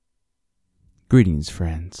Greetings,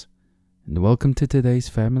 friends, and welcome to today's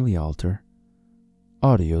Family Altar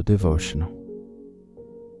audio devotional.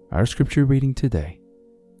 Our scripture reading today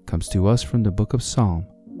comes to us from the book of Psalm,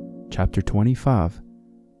 chapter 25,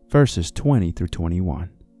 verses 20 through 21.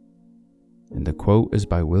 And the quote is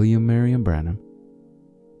by William Marion Branham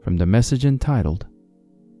from the message entitled,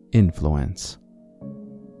 Influence.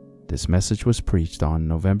 This message was preached on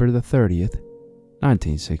November the 30th,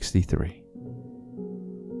 1963.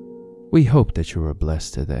 We hope that you are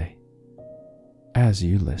blessed today as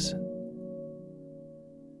you listen.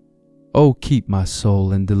 Oh, keep my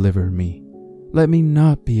soul and deliver me. Let me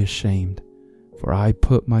not be ashamed, for I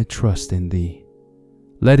put my trust in thee.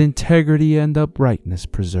 Let integrity and uprightness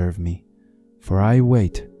preserve me, for I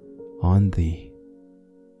wait on thee.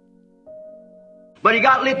 But he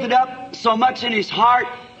got lifted up so much in his heart.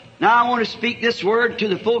 Now I want to speak this word to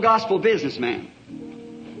the full gospel businessman.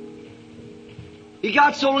 He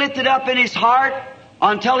got so lifted up in his heart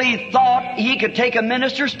until he thought he could take a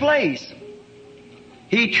minister's place.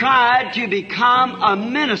 He tried to become a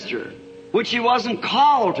minister, which he wasn't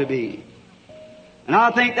called to be. And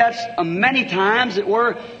I think that's many times that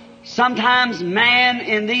we're sometimes man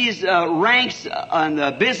in these ranks and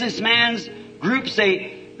the businessman's groups,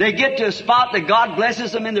 they get to a spot that God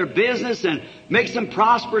blesses them in their business and makes them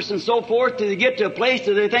prosperous and so forth, till they get to a place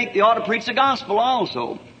that they think they ought to preach the gospel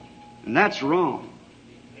also. And that's wrong.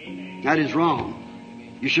 That is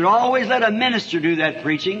wrong. You should always let a minister do that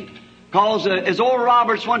preaching, because as Oral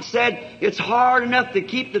Roberts once said, it's hard enough to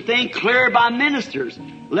keep the thing clear by ministers,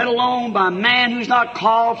 let alone by man who's not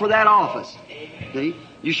called for that office. See?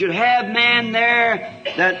 You should have man there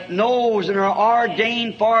that knows and are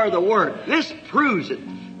ordained for the work. This proves it,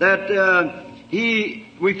 that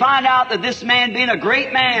we find out that this man, being a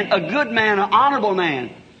great man, a good man, an honorable man,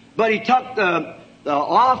 but he took the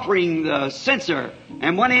offering, the censer,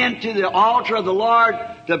 and went into the altar of the Lord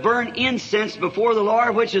to burn incense before the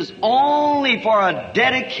Lord, which is only for a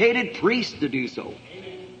dedicated priest to do so.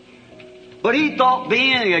 But he thought,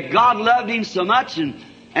 being that God loved him so much and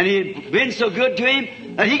he had been so good to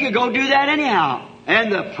him, that he could go do that anyhow.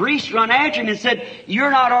 And the priest run after him and said,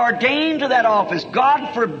 "You're not ordained to that office.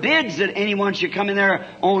 God forbids that anyone should come in there,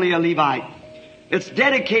 only a Levite. It's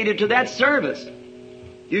dedicated to that service.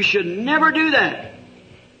 You should never do that."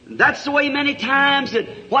 That's the way many times that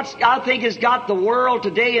I think has got the world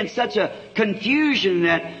today in such a confusion,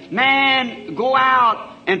 that man go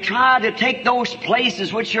out and try to take those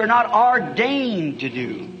places which you're not ordained to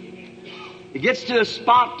do. It gets to a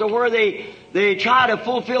spot to where they try to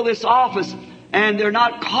fulfill this office and they're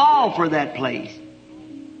not called for that place.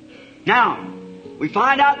 Now, we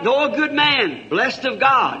find out, though a good man, blessed of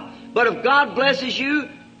God, but if God blesses you,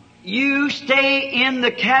 you stay in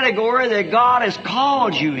the category that God has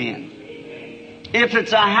called you in. If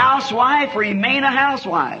it's a housewife, remain a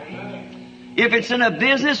housewife. If it's in a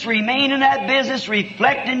business, remain in that business,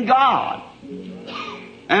 reflecting God.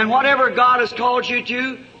 And whatever God has called you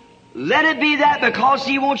to, let it be that, because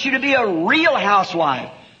He wants you to be a real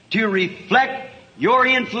housewife, to reflect your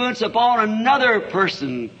influence upon another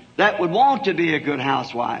person that would want to be a good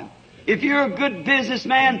housewife. If you're a good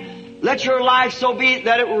businessman, let your life so be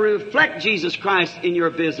that it will reflect Jesus Christ in your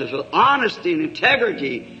business with honesty and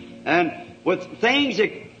integrity and with things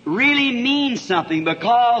that really mean something,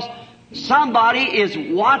 because somebody is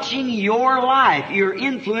watching your life. You're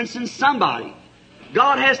influencing somebody.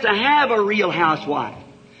 God has to have a real housewife.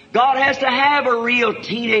 God has to have a real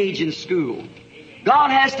teenage in school. God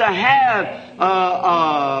has to have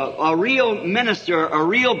a real minister, a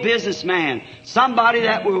real businessman, somebody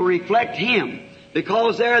that will reflect Him.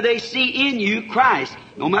 Because there they see in you Christ.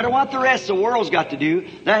 No matter what the rest of the world's got to do,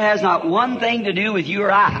 that has not one thing to do with you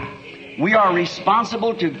or I. We are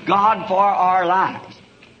responsible to God for our lives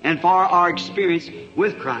and for our experience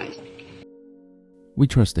with Christ. We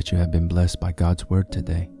trust that you have been blessed by God's Word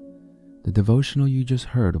today. The devotional you just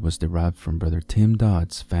heard was derived from Brother Tim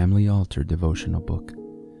Dodd's Family Altar devotional book.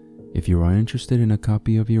 If you are interested in a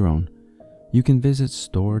copy of your own, you can visit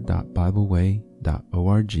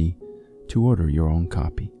store.bibleway.org to order your own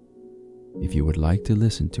copy. If you would like to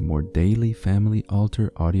listen to more daily Family Altar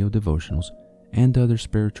audio devotionals and other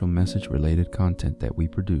spiritual message-related content that we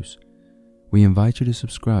produce, we invite you to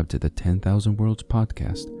subscribe to the 10,000 Worlds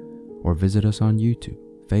podcast or visit us on YouTube,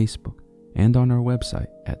 Facebook, and on our website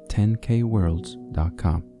at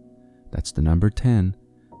 10kworlds.com. That's the number 10,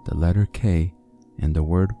 the letter K, and the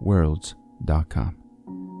word worlds.com.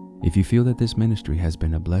 If you feel that this ministry has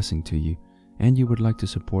been a blessing to you, and you would like to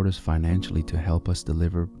support us financially to help us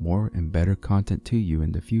deliver more and better content to you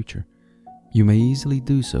in the future, you may easily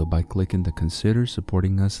do so by clicking the Consider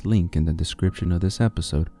Supporting Us link in the description of this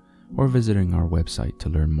episode, or visiting our website to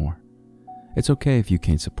learn more. It's okay if you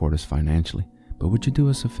can't support us financially, but would you do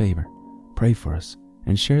us a favor? Pray for us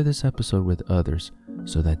and share this episode with others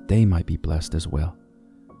so that they might be blessed as well.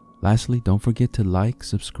 Lastly, don't forget to like,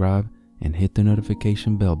 subscribe, and hit the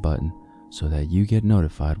notification bell button so that you get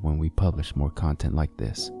notified when we publish more content like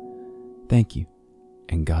this. Thank you,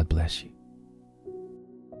 and God bless you.